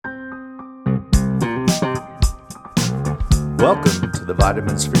Welcome to the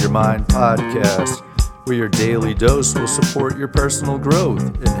Vitamins for Your Mind podcast, where your daily dose will support your personal growth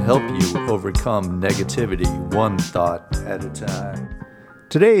and help you overcome negativity one thought at a time.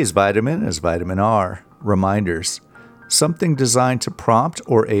 Today's vitamin is vitamin R, reminders, something designed to prompt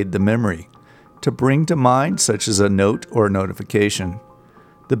or aid the memory, to bring to mind such as a note or notification.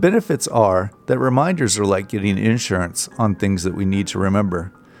 The benefits are that reminders are like getting insurance on things that we need to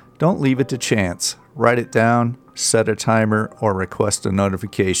remember. Don't leave it to chance. Write it down, set a timer, or request a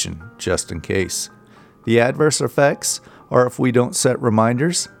notification, just in case. The adverse effects are if we don't set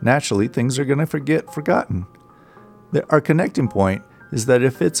reminders, naturally things are going to get forgotten. Our connecting point is that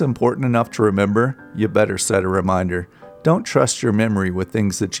if it's important enough to remember, you better set a reminder. Don't trust your memory with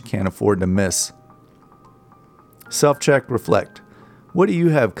things that you can't afford to miss. Self-check, reflect. What do you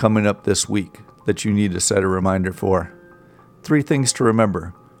have coming up this week that you need to set a reminder for? 3 things to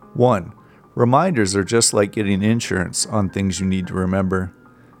remember. 1. Reminders are just like getting insurance on things you need to remember.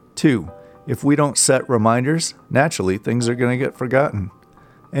 2. If we don't set reminders, naturally things are going to get forgotten.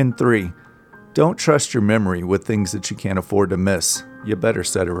 And 3. Don't trust your memory with things that you can't afford to miss. You better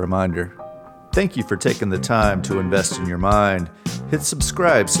set a reminder. Thank you for taking the time to invest in your mind. Hit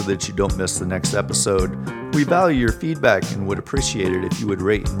subscribe so that you don't miss the next episode. We value your feedback and would appreciate it if you would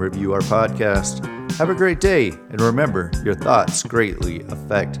rate and review our podcast. Have a great day, and remember, your thoughts greatly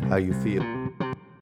affect how you feel.